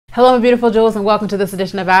Hello, my beautiful jewels, and welcome to this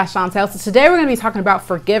edition of Ask Chauntel. So today we're going to be talking about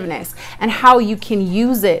forgiveness and how you can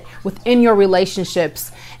use it within your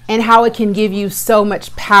relationships and how it can give you so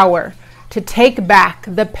much power to take back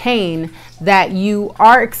the pain that you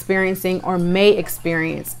are experiencing or may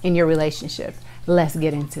experience in your relationship. Let's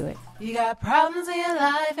get into it. You got problems in your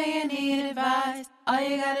life and you need advice. All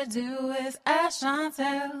you gotta do is ask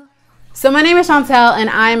Chauntel. So my name is Chauntel and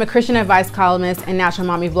I am a Christian advice columnist and natural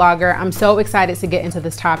mommy vlogger. I'm so excited to get into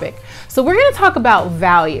this topic. So we're going to talk about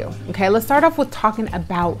value. Okay, let's start off with talking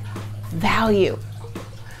about value.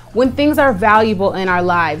 When things are valuable in our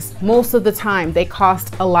lives, most of the time they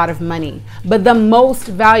cost a lot of money. But the most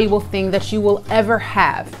valuable thing that you will ever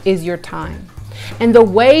have is your time. And the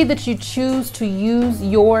way that you choose to use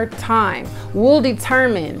your time will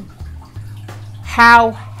determine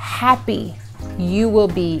how happy you will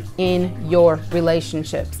be in your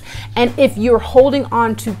relationships. And if you're holding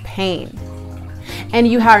on to pain and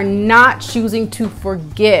you are not choosing to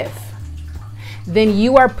forgive, then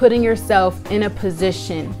you are putting yourself in a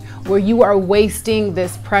position where you are wasting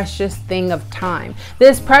this precious thing of time.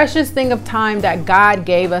 This precious thing of time that God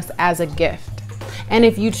gave us as a gift. And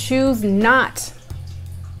if you choose not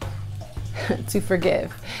to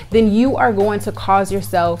forgive, then you are going to cause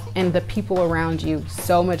yourself and the people around you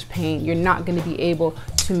so much pain. You're not going to be able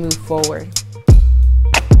to move forward.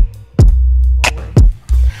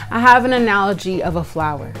 I have an analogy of a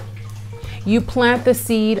flower. You plant the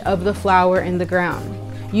seed of the flower in the ground.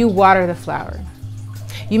 You water the flower.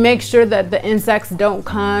 You make sure that the insects don't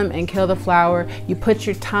come and kill the flower. You put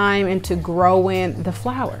your time into growing the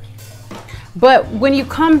flower. But when you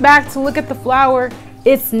come back to look at the flower,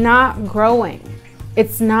 it's not growing.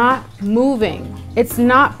 It's not moving. It's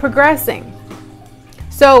not progressing.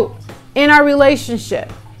 So in our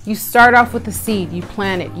relationship, you start off with the seed, you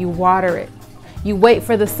plant it, you water it. You wait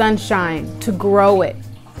for the sunshine to grow it.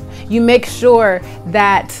 You make sure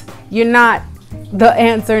that the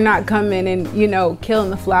ants are not coming and, killing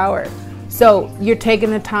the flower. So you're taking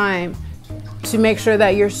the time to make sure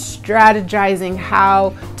that you're strategizing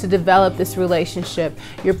how to develop this relationship.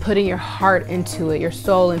 You're putting your heart into it, your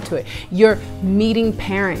soul into it. You're meeting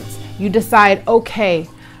parents. You decide, okay,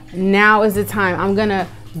 now is the time. I'm gonna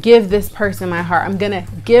give this person my heart. I'm gonna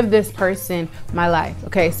give this person my life.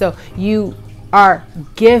 Okay, so you are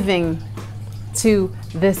giving to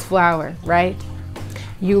this flower, right?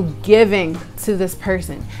 You giving to this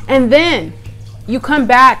person. And then you come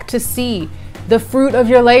back to see the fruit of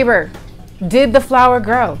your labor. Did the flower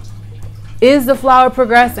grow? Is the flower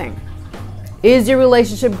progressing? Is your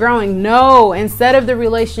relationship growing? No. Instead of the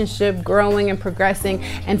relationship growing and progressing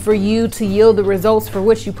and for you to yield the results for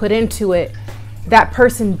which you put into it, that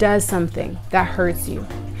person does something that hurts you.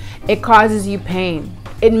 It causes you pain.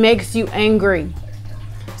 It makes you angry.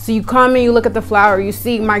 So you come and you look at the flower. You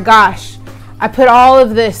see, my gosh, I put all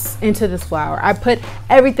of this into this flower. I put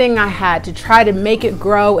everything I had to try to make it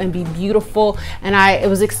grow and be beautiful. And I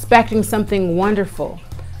was expecting something wonderful,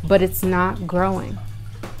 but it's not growing.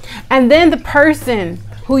 And then the person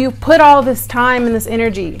who you put all this time and this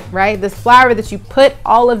energy, right? This flower that you put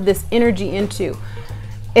all of this energy into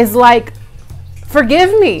is like,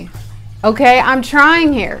 forgive me. Okay, I'm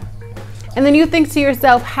trying here. And then you think to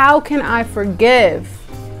yourself, how can I forgive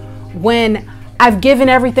when I've given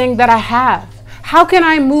everything that I have? How can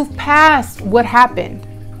I move past what happened?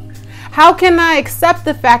 How can I accept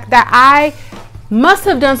the fact that I must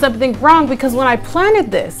have done something wrong because when I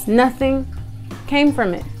planted this, nothing came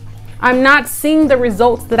from it? I'm not seeing the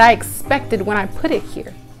results that I expected when I put it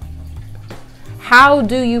here. How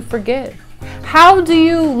do you forgive? How do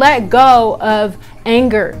you let go of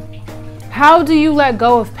anger? How do you let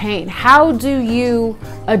go of pain? How do you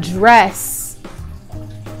address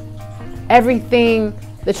everything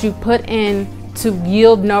that you put in to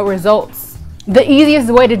yield no results? The easiest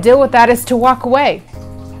way to deal with that is to walk away.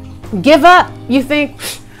 Give up. You think,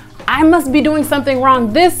 I must be doing something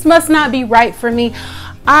wrong. This must not be right for me.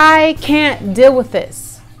 I can't deal with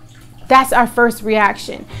this. That's our first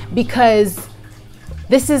reaction because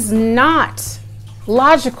this is not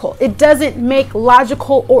logical. It doesn't make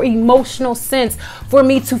logical or emotional sense for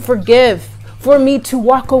me to forgive, for me to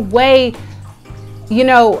walk away,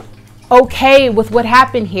 okay with what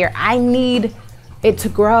happened here. I need it to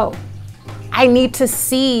grow. I need to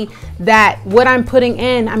see that what I'm putting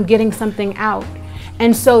in, I'm getting something out.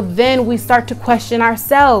 And so then we start to question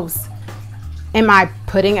ourselves. Am I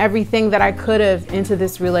putting everything that I could have into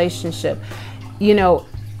this relationship?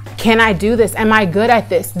 Can I do this? Am I good at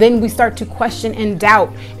this? Then we start to question and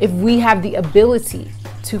doubt if we have the ability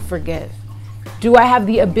to forgive. Do I have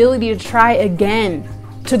the ability to try again,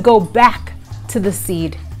 to go back to the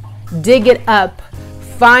seed, dig it up,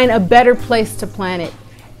 Find a better place to plant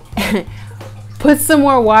it. Put some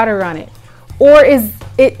more water on it. Or is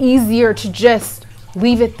it easier to just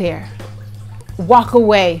leave it there? Walk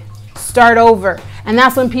away, start over. And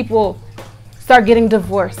that's when people start getting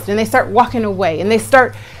divorced and they start walking away and they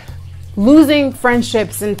start losing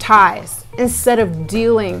friendships and ties instead of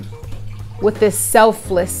dealing with this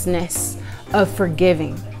selflessness of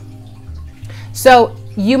forgiving. So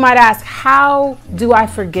you might ask, how do I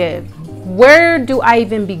forgive? Where do I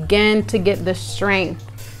even begin to get the strength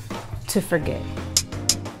to forgive?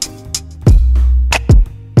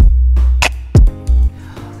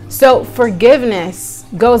 So forgiveness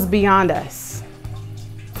goes beyond us.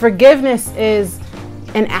 Forgiveness is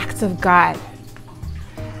an act of God.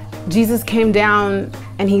 Jesus came down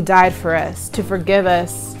and he died for us to forgive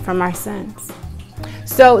us from our sins.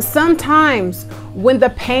 So sometimes when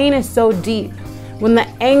the pain is so deep, when the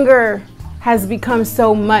anger has become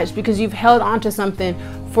so much because you've held on to something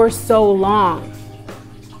for so long,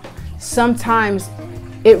 sometimes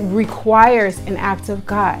it requires an act of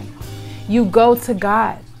God. You go to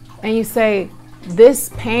God and you say, this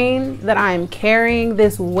pain that I am carrying,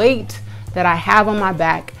 this weight that I have on my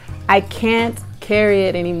back, I can't carry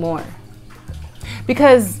it anymore.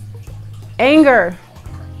 Because anger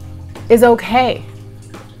is okay.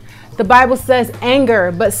 The Bible says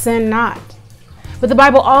anger, but sin not. But the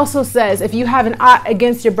Bible also says if you have an ought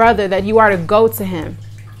against your brother, that you are to go to him.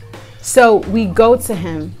 So we go to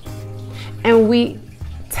him and we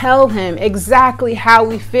tell him exactly how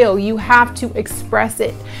we feel. You have to express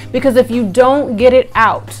it, because if you don't get it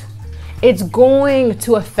out, it's going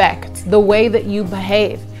to affect the way that you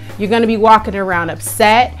behave. You're going to be walking around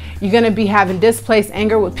upset. You're going to be having displaced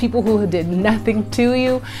anger with people who did nothing to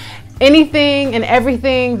you. Anything and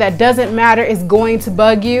everything that doesn't matter is going to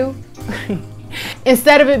bug you.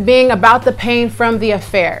 Instead of it being about the pain from the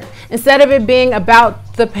affair, instead of it being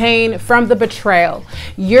about the pain from the betrayal,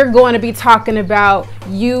 you're going to be talking about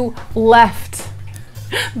you left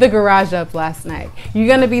the garage up last night. You're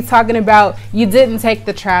going to be talking about you didn't take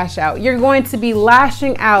the trash out. You're going to be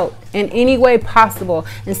lashing out in any way possible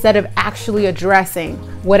instead of actually addressing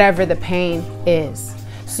whatever the pain is.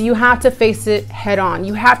 So you have to face it head on.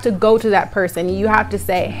 You have to go to that person. You have to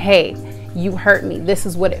say, hey, you hurt me. This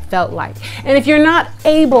is what it felt like. And if you're not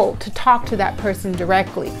able to talk to that person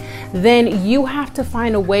directly, then you have to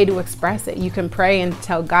find a way to express it. You can pray and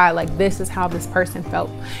tell God, like, this is how this person felt.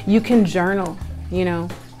 You can journal, you know.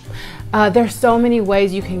 There's so many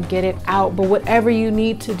ways you can get it out, but whatever you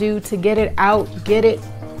need to do to get it out, get it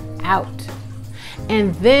out.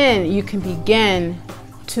 And then you can begin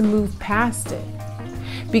to move past it,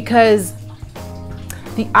 because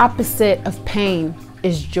the opposite of pain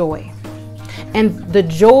is joy. And the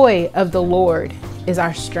joy of the Lord is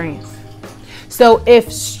our strength. So if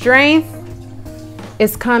strength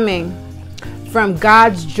is coming from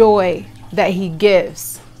God's joy that he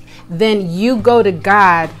gives, then you go to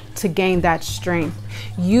God to gain that strength.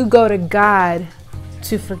 You go to God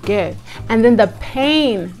to forgive. And then the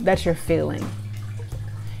pain that you're feeling,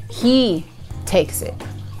 he takes it.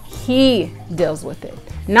 He deals with it,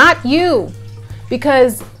 not you,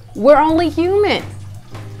 because we're only human.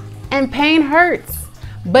 And pain hurts.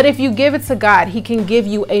 But if you give it to God, he can give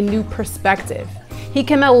you a new perspective. He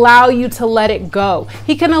can allow you to let it go.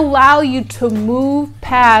 He can allow you to move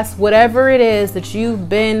past whatever it is that you've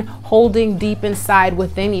been holding deep inside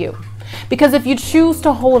within you. Because if you choose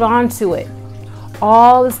to hold on to it,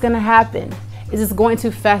 all that's going to happen is it's going to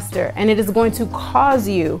fester, and it is going to cause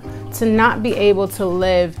you to not be able to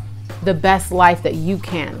live the best life that you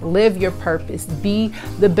can. Live your purpose. Be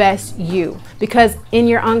the best you. Because in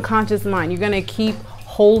your unconscious mind, you're going to keep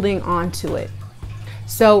holding on to it.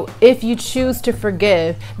 So if you choose to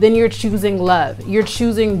forgive, then you're choosing love. You're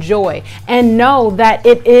choosing joy. And know that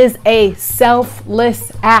it is a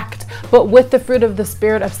selfless act. But with the fruit of the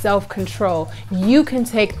spirit of self-control, you can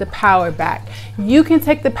take the power back. You can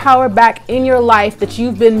take the power back in your life that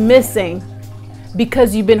you've been missing,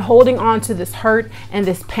 because you've been holding on to this hurt and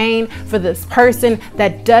this pain for this person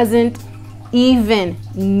that doesn't even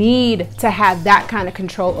need to have that kind of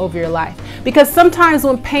control over your life. Because sometimes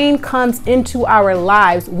when pain comes into our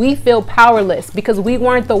lives, we feel powerless because we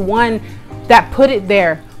weren't the one that put it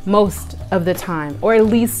there most of the time, or at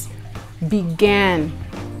least began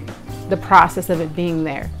the process of it being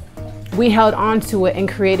there. We held on to it and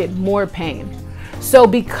created more pain. So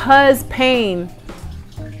because pain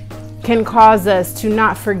can cause us to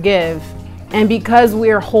not forgive, and because we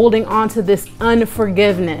are holding on to this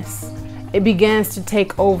unforgiveness, it begins to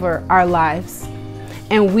take over our lives,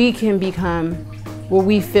 and we can become where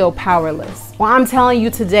we feel powerless. Well, I'm telling you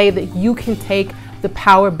today that you can take the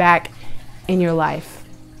power back in your life.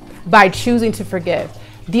 by choosing to forgive.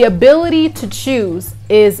 The ability to choose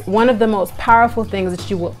is one of the most powerful things that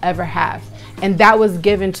you will ever have. And that was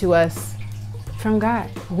given to us from God.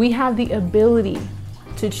 We have the ability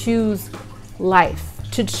to choose life,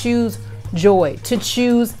 to choose joy, to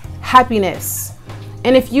choose happiness.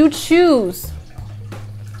 And if you choose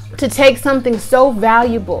to take something so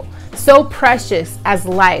valuable, so precious as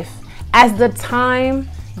life, as the time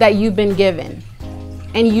that you've been given,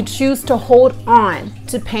 and you choose to hold on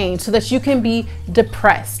to pain so that you can be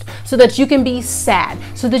depressed, so that you can be sad,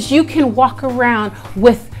 so that you can walk around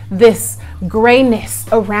with this grayness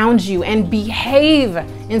around you and behave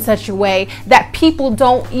in such a way that people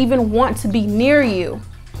don't even want to be near you,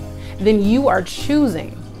 then you are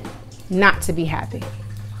choosing not to be happy.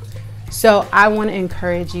 So I want to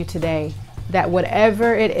encourage you today that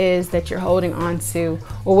whatever it is that you're holding on to,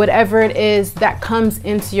 or whatever it is that comes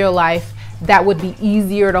into your life that would be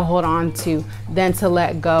easier to hold on to than to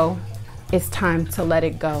let go, it's time to let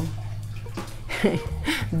it go.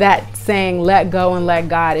 That saying, let go and let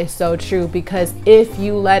God, is so true, because if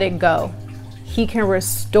you let it go, He can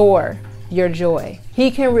restore your joy. He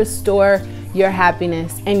can restore your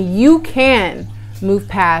happiness, and you can move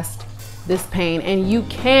past this pain, and you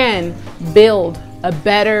can build a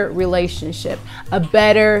better relationship, a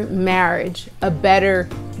better marriage, a better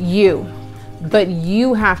you. But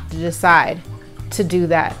you have to decide to do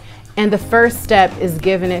that. And the first step is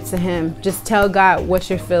giving it to Him. Just tell God what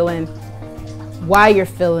you're feeling, why you're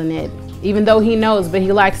feeling it, even though He knows, but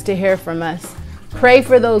He likes to hear from us. Pray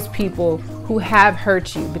for those people who have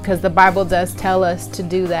hurt you, because the Bible does tell us to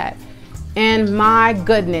do that. And my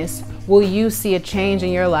goodness, will you see a change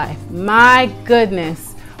in your life? My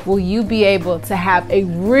goodness, will you be able to have a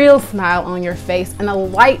real smile on your face and a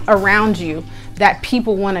light around you that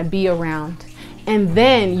people want to be around. And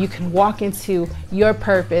then you can walk into your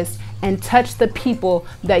purpose and touch the people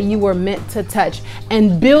that you were meant to touch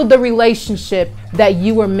and build the relationship that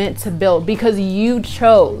you were meant to build, because you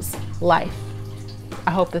chose life. I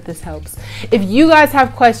hope that this helps. If you guys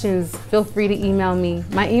have questions, feel free to email me.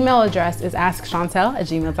 My email address is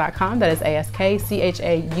askchauntel@gmail.com. That is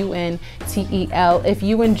askchauntel. If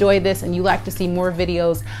you enjoy this and you like to see more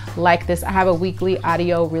videos like this, I have a weekly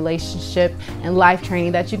audio relationship and life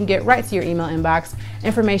training that you can get right to your email inbox.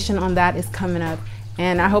 Information on that is coming up.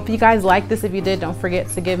 And I hope you guys like this. If you did, don't forget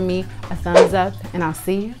to give me a thumbs up, and I'll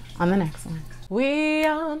see you on the next one. We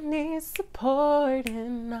all need support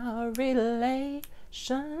in our relationships.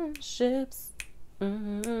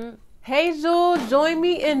 Hey Jewel, join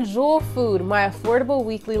me in Jewel Food, my affordable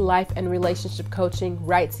weekly life and relationship coaching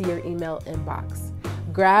right to your email inbox.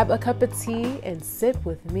 Grab a cup of tea and sip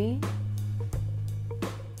with me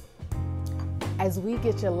as we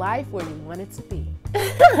get your life where you want it to be.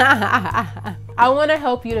 I want to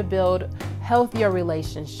help you to build healthier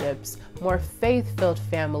relationships, more faith-filled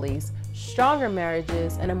families, stronger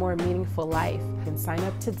marriages, and a more meaningful life. You can sign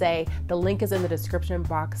up today. The link is in the description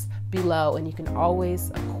box below, and you can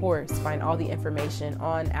always, of course, find all the information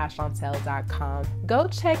on askchauntel.com. Go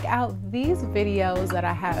check out these videos that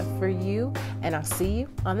I have for you, and I'll see you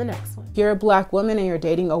on the next one. If you're a Black woman and you're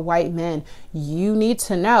dating a white man, you need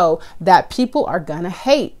to know that people are gonna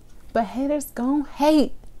hate, but haters gonna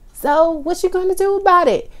hate. So what you gonna do about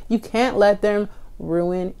it? You can't let them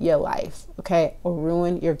ruin your life, okay? Or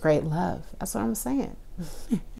ruin your great love. That's what I'm saying.